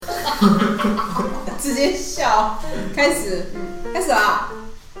直接笑，开始啦！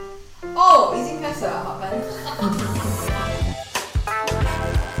哦，已经开始了，好烦。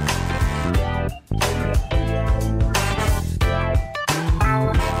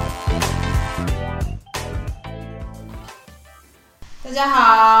大家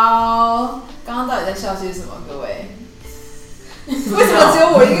好，刚刚到底在笑些什么？各位，为什么只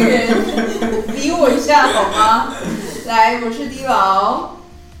有我一个人？理我一下好吗？来，我是低劳，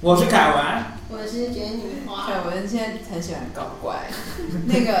我是凯文，我是杰尼花。凯文现在很喜欢搞怪。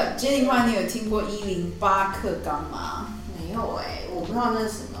那个杰尼花，你有听过108课纲吗？没有我不知道那是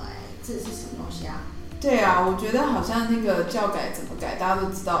什么这是什么东西啊？对啊，我觉得好像那个教改怎么改，大家都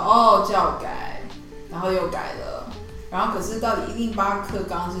知道哦，教改，然后又改了。然后可是到底108课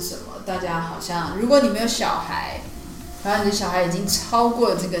纲是什么？大家好像，如果你没有小孩，然后你的小孩已经超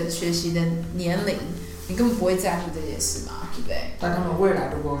过这个学习的年龄，你根本不会在乎这件事嘛，对不对？但他们未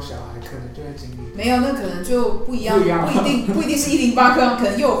来如果有小孩，可能就会经历。没有，那可能就不一样，不一定是108课纲，可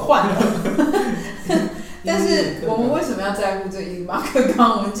能又换了。但是我们为什么要在乎这108课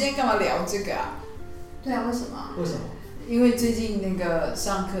纲？我们今天干嘛聊这个啊？对啊，为什么？为什么？因为最近那个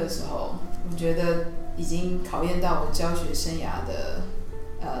上课的时候，我觉得已经考验到我教学生涯的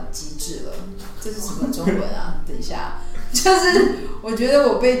极致了。这是什么中文啊？等一下，就是我觉得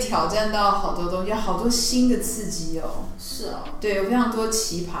我被挑战到好多东西，好多新的刺激哦。是哦。对，有非常多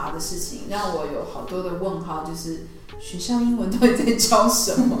奇葩的事情，让我有好多的问号，就是学校英文到底在教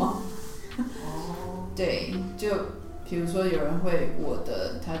什么？对，就比如说有人会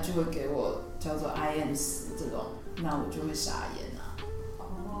他就会给我叫做 IMs 这种，那我就会傻眼啊。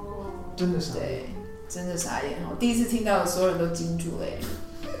真的傻眼。对，真的傻眼。我第一次听到的所有人都惊住了。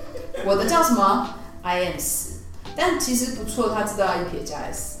我的叫什么 IMs， 但其实不错，他知道一撇加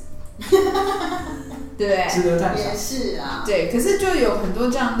s， 对不对？值得赞赏。也是啊。对，可是就有很多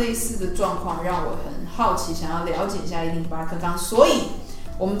这样类似的状况，让我很好奇，想要了解一下108课纲，所以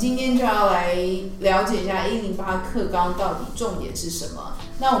我们今天就要来了解一下108课纲到底重点是什么。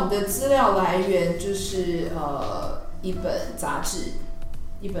那我们的资料来源就是一本杂志，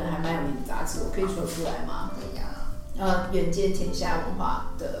一本还蛮有名的杂志，我可以说出来吗？可以啊。远见天下文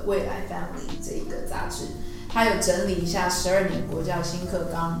化的未来 Family 这一个杂志，它有整理一下12年国教新课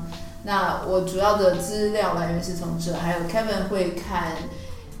纲。那我主要的资料来源是从这，还有 Kevin 会看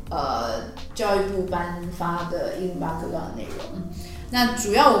教育部颁发的108课纲的内容。那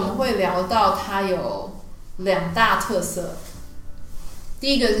主要我们会聊到它有2大特色，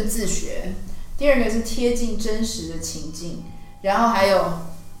第一个是自学，第二个是贴近真实的情境，然后还有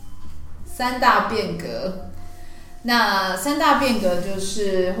3大变革。那3大变革就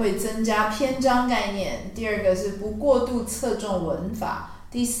是会增加篇章概念，第二个是不过度侧重文法，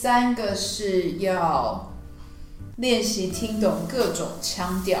第三个是要练习听懂各种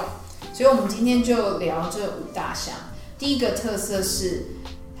腔调。所以我们今天就聊这5大项。第一个特色是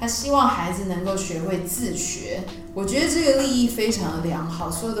他希望孩子能够学会自学，我觉得这个立意非常的良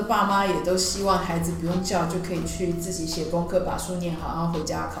好，所有的爸妈也都希望孩子不用教就可以去自己写功课，把书念好，然后回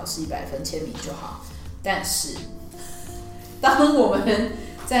家考试100分签名就好。但是当我们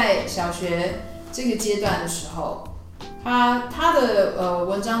在小学这个阶段的时候，他的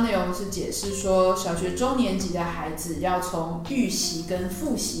文章内容是解释说，小学中年级的孩子要从预习跟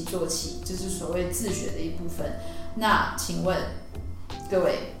复习做起，这是所谓自学的一部分。那请问各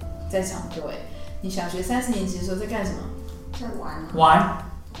位在场各位，你小学3、4年级的时候在干什么？在玩。玩。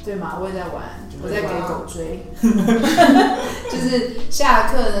对吗？我也在玩，我在给狗追。就是下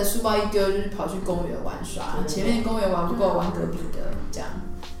了课呢，书包一丢就是跑去公园玩耍，前面公园玩不够，玩隔壁的这样。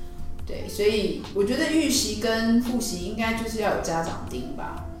对，所以我觉得预习跟复习应该就是要有家长盯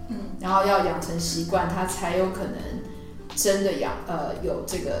吧，然后要养成习惯，他才有可能真的有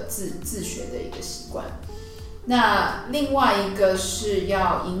这个自学的一个习惯。那另外一个是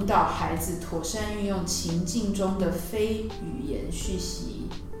要引导孩子妥善运用情境中的非语言讯息，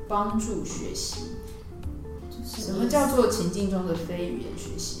帮助学习。什么叫做情境中的非语言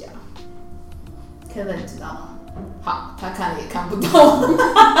学习啊 ？Kevin 你知道吗？好，他看了也看不懂，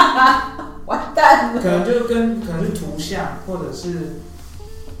完蛋了。可能是图像或者是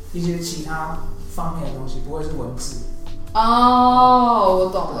一些其他方面的东西，不会是文字。哦，我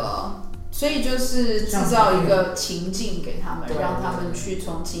懂了。所以就是制造一个情境给他们，让他们去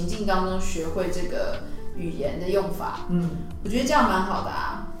从情境当中学会这个语言的用法。我觉得这样蛮好的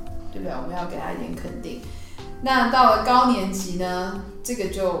啊，对不对？我们要给他一点肯定。那到了高年级呢，这个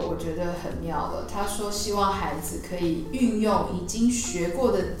就我觉得很妙了。他说希望孩子可以运用已经学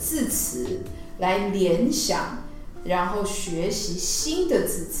过的字词来联想，然后学习新的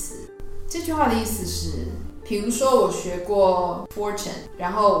字词。这句话的意思是，比如说我学过 fortune，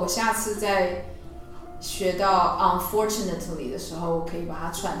 然后我下次再学到 unfortunately 的时候，我可以把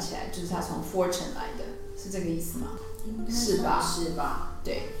它串起来，就是它从 fortune 来的，是这个意思吗？是吧？是吧？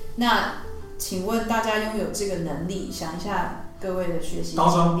对。那请问大家拥有这个能力，想一下各位的学习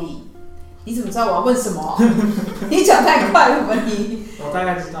经历。你怎么知道我要问什么？你讲太快了吧你？我大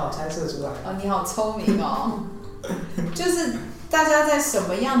概知道，猜测出来。哦，你好聪明哦！就是大家在什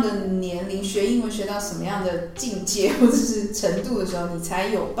么样的年龄学英文学到什么样的境界或者是程度的时候，你才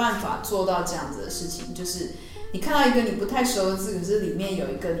有办法做到这样子的事情。就是你看到一个你不太熟的字，可是里面有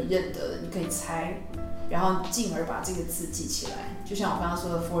一个你认得的，你可以猜，然后进而把这个字记起来。就像我刚刚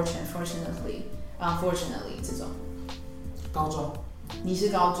说的 fortunately、unfortunately 这种。高中。你是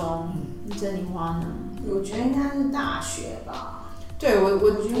高中，珍妮花呢？我觉得应该是大学吧。对，我觉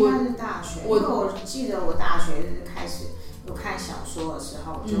得应该是大学，因为我记得我大学就是开始有看小说的时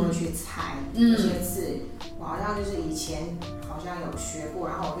候，我就会去猜那些字。我好像就是以前好像有学过，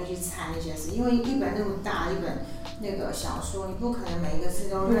然后我会去猜那些字，因为一本那么大一本那个小说，你不可能每一个字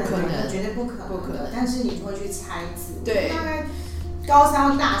都认得，绝对不可能的。但是你就会去猜字。对。大概高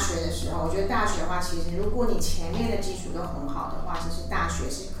三大学的时候，我觉得大学的话，其实如果你前面的基础都很好的话，其实大学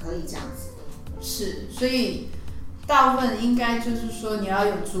是可以这样子的。是，所以大部分应该就是说你要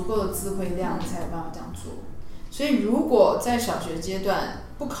有足够的词汇量，你才有办法这样做。所以如果在小学阶段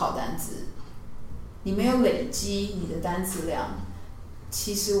不考单字，你没有累积你的单词量，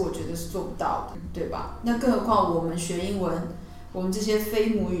其实我觉得是做不到的，对吧？那更何况我们学英文，我们这些非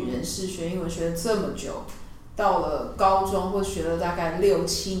母语人士学英文学了这么久。到了高中或学了大概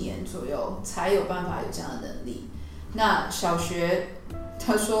6-7年左右，才有办法有这样的能力。那小学，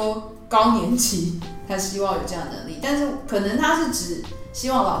他说高年级他希望有这样的能力，但是可能他是指希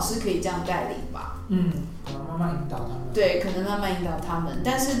望老师可以这样带领吧。可能慢慢引导他们。对，可能慢慢引导他们。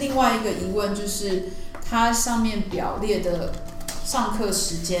但是另外一个疑问就是，它上面表列的上课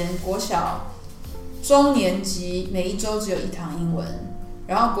时间，国小中年级每一周只有1堂英文。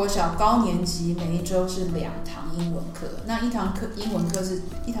然后国小高年级每一周是2堂英文课，那一堂课英文课是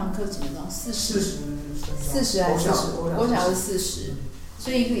一堂课几分钟？40还是40？国小是40，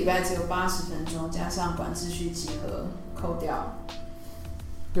所以一个礼拜只有80分钟，加上管秩序集合扣掉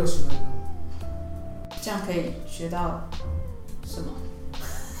60分钟，这样可以学到什么？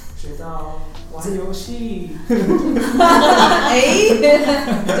学到玩游戏。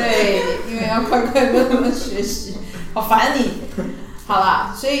对，因为要快快乐乐学习，好烦你。好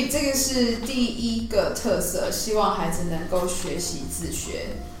啦，所以这个是第一个特色，希望孩子能够学习自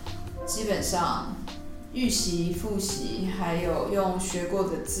学。基本上预习、复习，还有用学过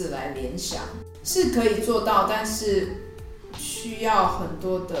的字来联想，是可以做到，但是需要很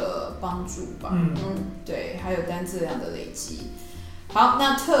多的帮助吧。对，还有单字量的累积。好，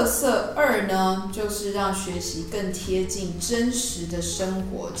那特色2呢，就是让学习更贴近真实的生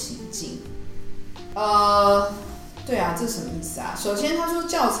活情境。对啊，这什么意思啊？首先他说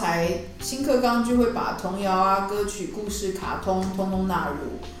教材新课纲就会把童谣啊、歌曲、故事、卡通通通纳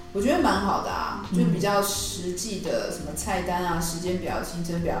入，我觉得蛮好的啊，就比较实际的什么菜单啊、时间表、行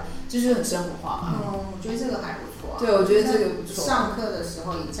程表，就是很生活化嘛。我觉得这个还不错啊。对，我觉得这个不错。上课的时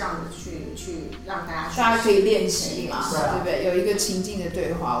候以这样子去让大家可以练习嘛，对不对？有一个情境的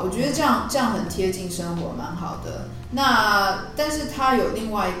对话，我觉得这样很贴近生活，蛮好的。那但是他有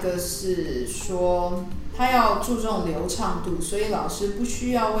另外一个是说，他要注重流畅度，所以老师不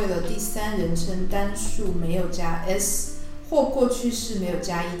需要为了第3人称单数没有加 s 或过去式没有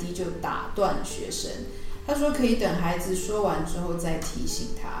加 ed 就打断学生。他说可以等孩子说完之后再提醒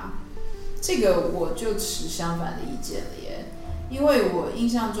他。这个我就持相反的意见了耶，因为我印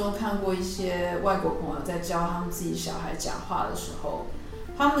象中看过一些外国朋友在教他们自己小孩讲话的时候，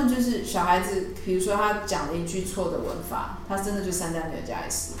他们就是小孩子，比如说他讲了一句错的文法，他真的就3单没有加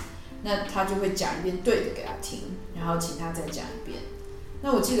s， 那他就会讲一遍对的给他听，然后请他再讲一遍。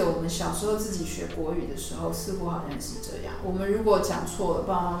那我记得我们小时候自己学国语的时候，似乎好像是这样。我们如果讲错了，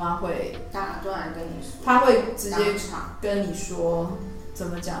爸爸妈妈会打断跟你说，他会直接跟你说怎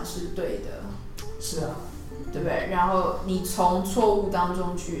么讲是对的。是啊，对不对？然后你从错误当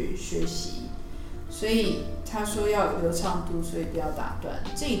中去学习，所以他说要有流畅度，所以不要打断。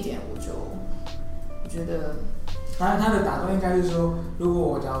这一点我觉得，当然他的打断应该是说，如果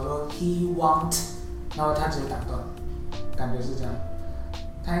我假如说 he want， 然后他直接打断，感觉是这样。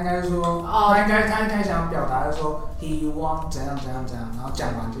他应该是说，他应该想表达的说 he want 怎样，然后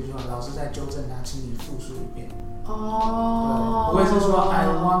讲完这句话，老师再纠正他，请你复述一遍。不会是说 I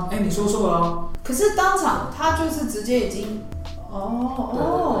want， 你说错了哦。可是当场他就是直接已经，对，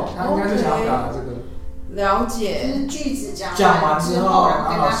他应该是想要表达这个。了解。就是句子讲完之后，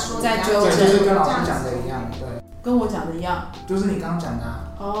跟他说再纠正，就是跟老师讲的一样。跟我讲的一样，就是你刚刚讲的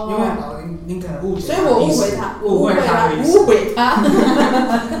因为你可能误解，所以我误会他，误会他的意思，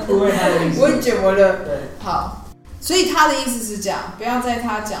我误解我了。对，好，所以他的意思是这样，不要在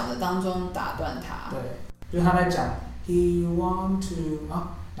他讲的当中打断他。对，就是他在讲 he want to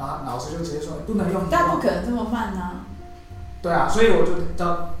然后老师就直接说不能用，但不可能这么慢啊。对啊，所以我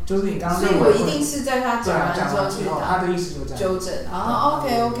就是你刚刚认为，所以我一定是在他讲完之后去他的意思就这样纠正。然后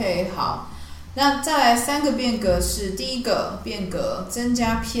OK 好。那再来3个变革是：第一个变革，增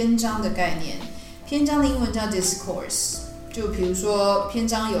加篇章的概念。篇章的英文叫 discourse， 就比如说篇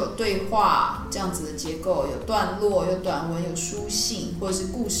章有对话这样子的结构，有段落、有短文、有书信或者是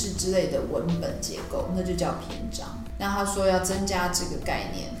故事之类的文本结构，那就叫篇章。那他说要增加这个概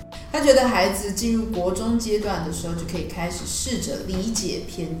念，他觉得孩子进入国中阶段的时候就可以开始试着理解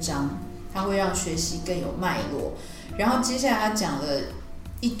篇章，他会让学习更有脉络。然后接下来他讲了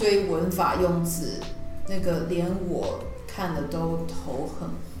一堆文法用字，那个连我看了都头很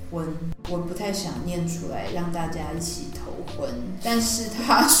昏，我不太想念出来让大家一起头昏。但是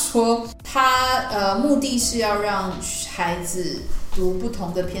他说他目的是要让孩子读不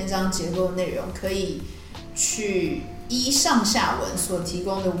同的篇章结构内容，可以去依上下文所提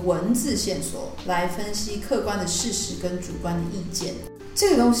供的文字线索来分析客观的事实跟主观的意见。这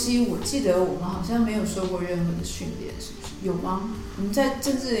个东西我记得我们好像没有受过任何的训练，是不是？有吗？我们在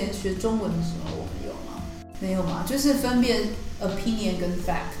政治连学中文的时候我们有吗？没有吗？就是分辨 opinion 跟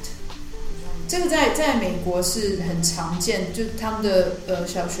fact。这个在美国是很常见，就他们的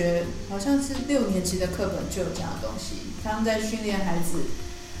小学好像是6年级的课本就有这样的东西。他们在训练孩子，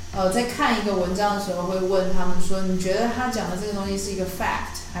在看一个文章的时候会问他们说：“你觉得他讲的这个东西是一个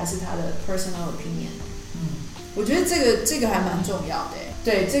fact 还是他的 personal opinion？” 我觉得这个还蛮重要的。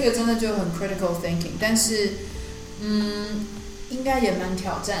对，这个真的就很 critical thinking， 但是应该也蛮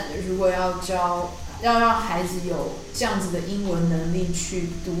挑战的。如果要让孩子有这样子的英文能力去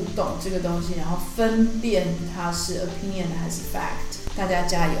读懂这个东西，然后分辨它是 opinion 还是 fact， 大家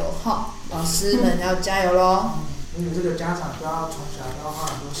加油哈！老师们要加油咯。因为这个家长都要从小都要花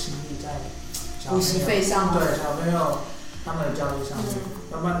很多心力在补习费上，对小朋友他们的教育上面，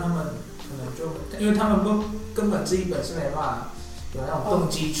要不然他们可能就因为他们根本自己本身没办法有那种动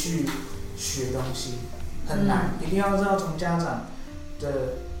机去学东西，很难，一定要知道从家长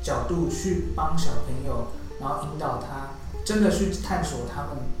的角度去帮小朋友，然后引导他真的去探索他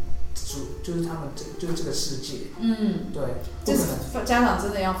们就是他们就是这个世界。对，就是家长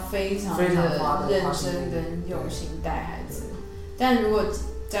真的要非常的认真跟用心带孩子。但如果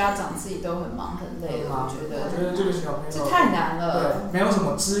家长自己都很忙很累了，我觉得这个小朋友这太难了。对，没有什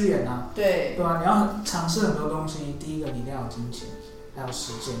么资源啊。对啊，你要尝试很多东西。第一个，你一定要有金钱，还有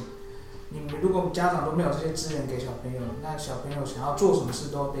时间。你如果家长都没有这些资源给小朋友，那小朋友想要做什么事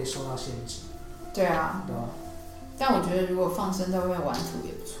都被受到限制。对啊，对吧？但我觉得如果放生在外面玩土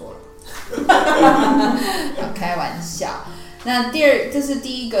也不错了。开玩笑。那这是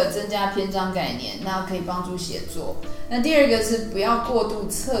第一个增加篇章概念，那可以帮助写作。那第二个是不要过度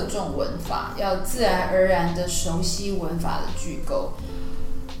侧重文法，要自然而然的熟悉文法的句构。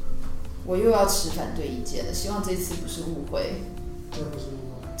我又要持反对意见了，希望这次不是误会。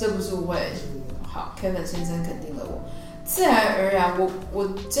这不是误会。好 ，Kevin 先生肯定了我。自然而然，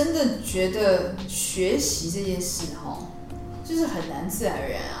我真的觉得学习这件事就是很难自然而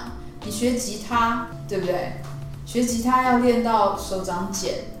然啊。你学吉他，对不对？学吉他要练到手掌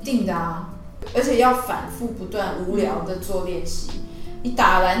茧，一定的啊，而且要反复不断无聊的做练习。你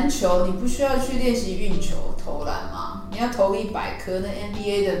打篮球，你不需要去练习运球、投篮吗？你要投100颗，那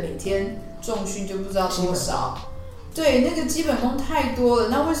NBA 的每天重训就不知道多少。对，那个基本功太多了。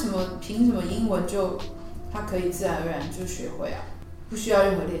那为什么凭什么英文就它可以自然而然就学会啊？不需要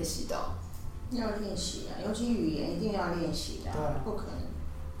任何练习的。要练习啊，尤其语言一定要练习的，不可能。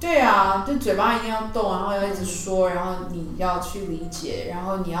对啊，就嘴巴一定要动，然后要一直说，然后你要去理解，然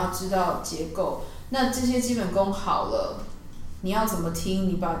后你要知道结构。那这些基本功好了，你要怎么听？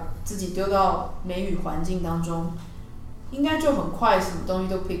你把自己丢到美语环境当中，应该就很快，什么东西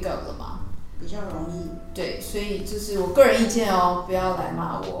都 pick up 了嘛。比较容易。对，所以这是我个人意见哦，不要来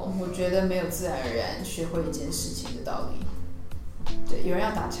骂我。我觉得没有自然而然学会一件事情的道理。对，有人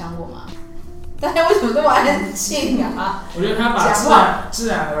要打枪我吗？大家为什么这么安静啊？我觉得他把自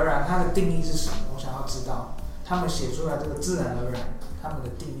然而然它的定义是什么？我想要知道他们写出来这个自然而然，他们的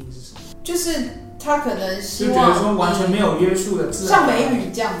定义是什么？就是他可能希望就觉得说完全没有约束的自然，像美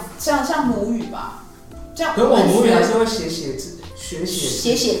语这样，像母语吧，这样。可我母语还是会写字，学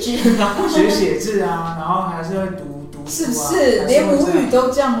写字啊，然后还是会读书啊，是不是？连母语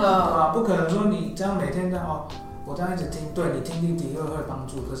都这样了，对吧？不可能说你这样每天在我这样一直听，对你听力的确会帮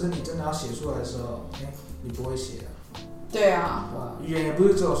助，可是你真的要写出来的时候，你不会写啊。对啊，对吧？语言也不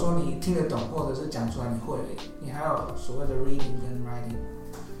是只有说你听得懂，或者是讲出来你会而已，你还有所谓的 reading 跟 writing。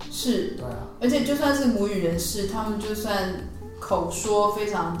是，对啊。而且就算是母语人士，他们就算口说非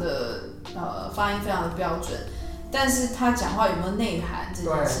常的发音非常的标准，但是他讲话有没有内涵这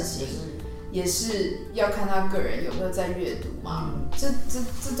件事情，也是要看他个人有没有在阅读嘛。这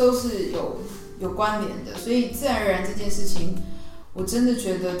都是有关联的，所以自然而然这件事情，我真的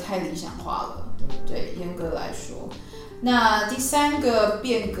觉得太理想化了。对，严格来说。那第3个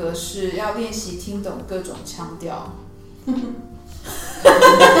变革是要练习听懂各种腔调。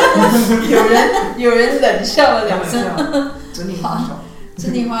有人冷笑了2声。珍妮花笑。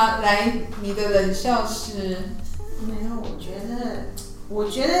珍妮花，来，你的冷笑是？没有，我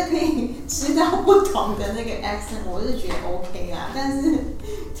觉得可以知道不同的那个 accent， 我是觉得 OK 啦。但是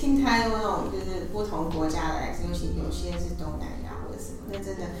听太多那种就是不同国家的 accent， 尤其有些是东南亚或者什么，那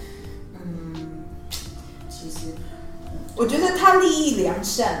真的，其实。我觉得他立意良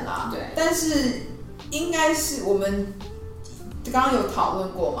善啦，对，但是应该是我们刚刚有讨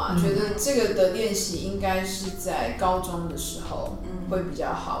论过嘛，觉得这个的练习应该是在高中的时候会比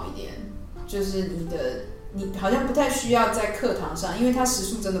较好一点，就是你好像不太需要在课堂上，因为它时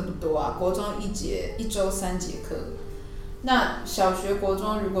数真的不多啊，国中一周3节课，那小学国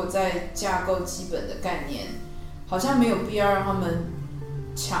中如果在架构基本的概念，好像没有必要让他们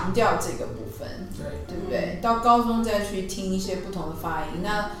强调这个部分，对不对？到高中再去听一些不同的发音，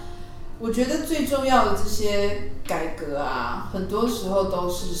那我觉得最重要的这些改革啊，很多时候都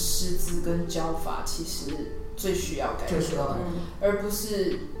是师资跟教法，其实最需要改革，而不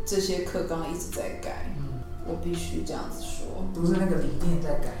是这些课纲一直在改。我必须这样子说，不是那个理念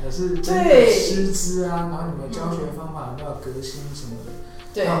在改，而是真的师资啊，然后你们教学方法有没有革新什么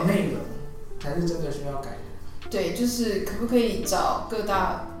的，还有内容才是真的需要改的。对，就是可不可以找各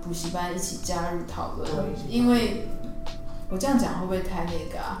大补习班一起加入讨论？因为我这样讲会不会太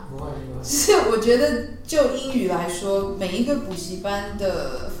那个啊？不会。就是我觉得就英语来说，每一个补习班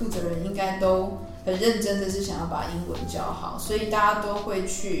的负责人应该都很认真的是想要把英文教好，所以大家都会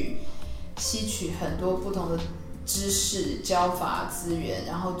去吸取很多不同的知识、教法、资源，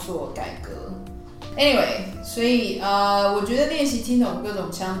然后做改革。Anyway， 所以我觉得练习听懂各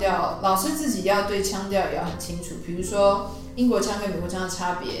种腔调，老师自己要对腔调也要很清楚。比如说英国腔跟美国腔的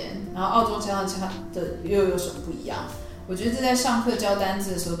差别，然后澳洲腔的又有什么不一样？我觉得这在上课教单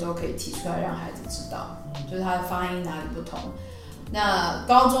字的时候都可以提出来让孩子知道，就是他的发音哪里不同。那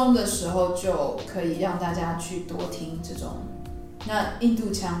高中的时候就可以让大家去多听这种。那印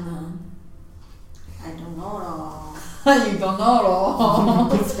度腔呢？ I don't know 咯。You don't know 咯。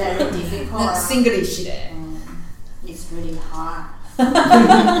It's very difficult. 那 Singlish 嘞？It's really hard.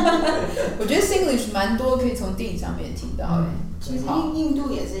 我觉得 Singlish 蛮多可以从电影上面听到诶。其实印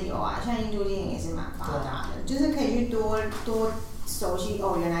度也是有啊，像印度电影也是蛮发达的，就是可以去多熟悉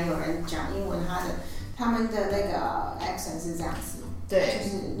哦，原来有人讲英文，他们的那个 accent 是这样子。对，就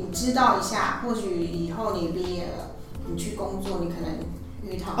是你知道一下，或许以后你毕业了，你去工作，你可能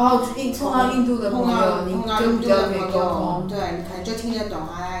遇到碰到印度的朋友，你就比较可以沟通。对，你可能就听得懂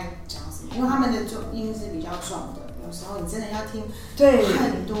他在讲什么，因为他们的音是比较重的。有时候你真的要听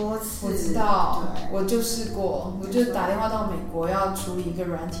很多次。我知道，我就试过，我就打电话到美国要处理一个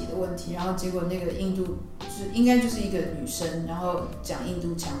软体的问题，然后结果那个印度应该就是一个女生，然后讲印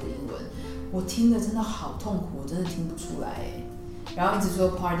度腔的英文，我听的真的好痛苦，我真的听不出来哎，然后一直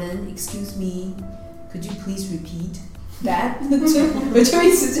说 Pardon, excuse me, could you please repeat that？ 我就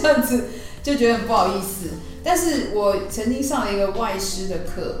一直这样子，就觉得很不好意思。但是我曾经上了一个外师的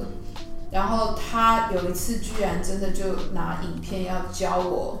课。然后他有一次居然真的就拿影片要教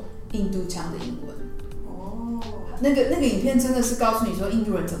我印度腔的英文。哦，那个影片真的是告诉你说印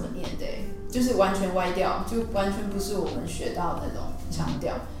度人怎么念的，就是完全歪掉，就完全不是我们学到的那种腔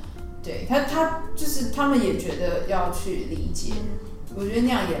调。对，他就是他们也觉得要去理解，我觉得那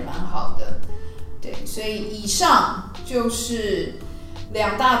样也蛮好的。对，所以以上就是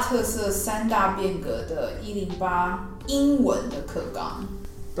2大特色、3大变革的108英文的课纲。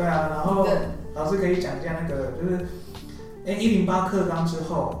对啊，然后老师可以讲一下那个，就是108课纲之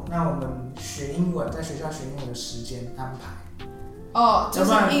后，那我们学英文在学校学英文的时间安排。就是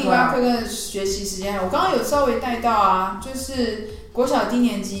108课纲的学习时间，我刚刚有稍微带到啊，就是国小低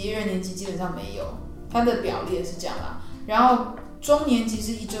年级、1、2年级基本上没有，它的表列是这样啦。然后中年级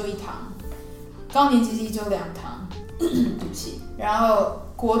是1周1堂，高年级是1周2堂，对不起。然后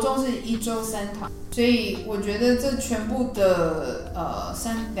国中是1周3堂，所以我觉得这全部的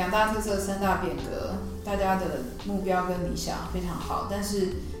2大特色3大变革，大家的目标跟理想非常好，但是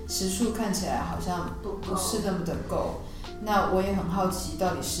时数看起来好像不是那么的够。那我也很好奇，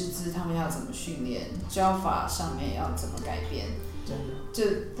到底师资他们要怎么训练，教法上面要怎么改变？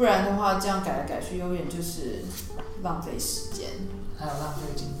不然的话，这样改来改去，永远就是浪费时间，还有浪费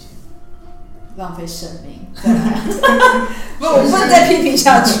金钱，浪费生命。我不能再批评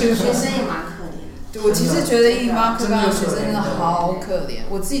下去了。学生也蛮可怜的。我其实觉得108课纲的学生真的好可怜。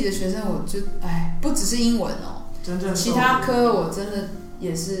我自己的学生，我就不只是英文哦，其他科我真的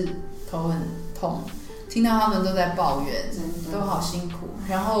也是头很痛。听到他们都在抱怨，都好辛苦。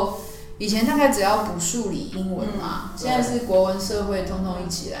然后以前大概只要补数理、英文嘛，现在是国文、社会通通一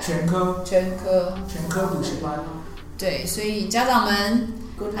起来，全科补习班。对，所以家长们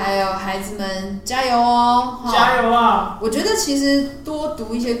还有孩子们加油哦！加油啊！我觉得其实多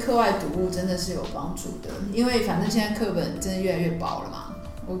读一些课外读物真的是有帮助的，因为反正现在课本真的越来越薄了嘛。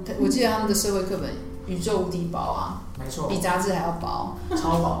我记得他们的社会课本宇宙无敌薄啊，没错，比杂志还要薄，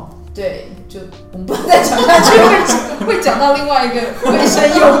超薄。对，就我们不能再讲下去，会讲到另外一个卫生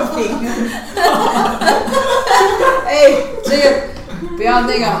用品。这个不要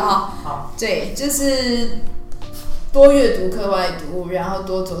那个哈。好，对，就是多阅读课外读物，然后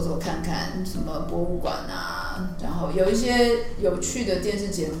多走走看看什么博物馆啊，然后有一些有趣的电视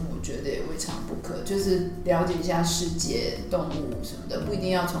节目，我觉得也未尝不可，就是了解一下世界、动物什么的，不一定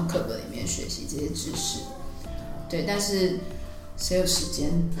要从课本里面学习这些知识。对，但是谁有时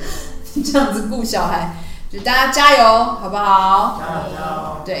间这样子顾小孩？就大家加油，好不好？加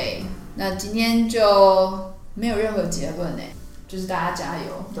油！对，那今天就没有任何结论呢，就是大家加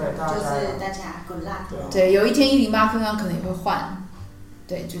油。对，就是大家 good luck。对，有一天108课纲可能也会换。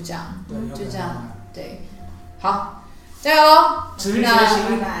对，就这样，就这样。对，好，加油！持续学习。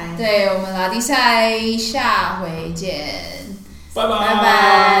对，我们拉力赛下回见，拜拜。拜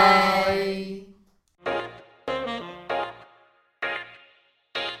拜。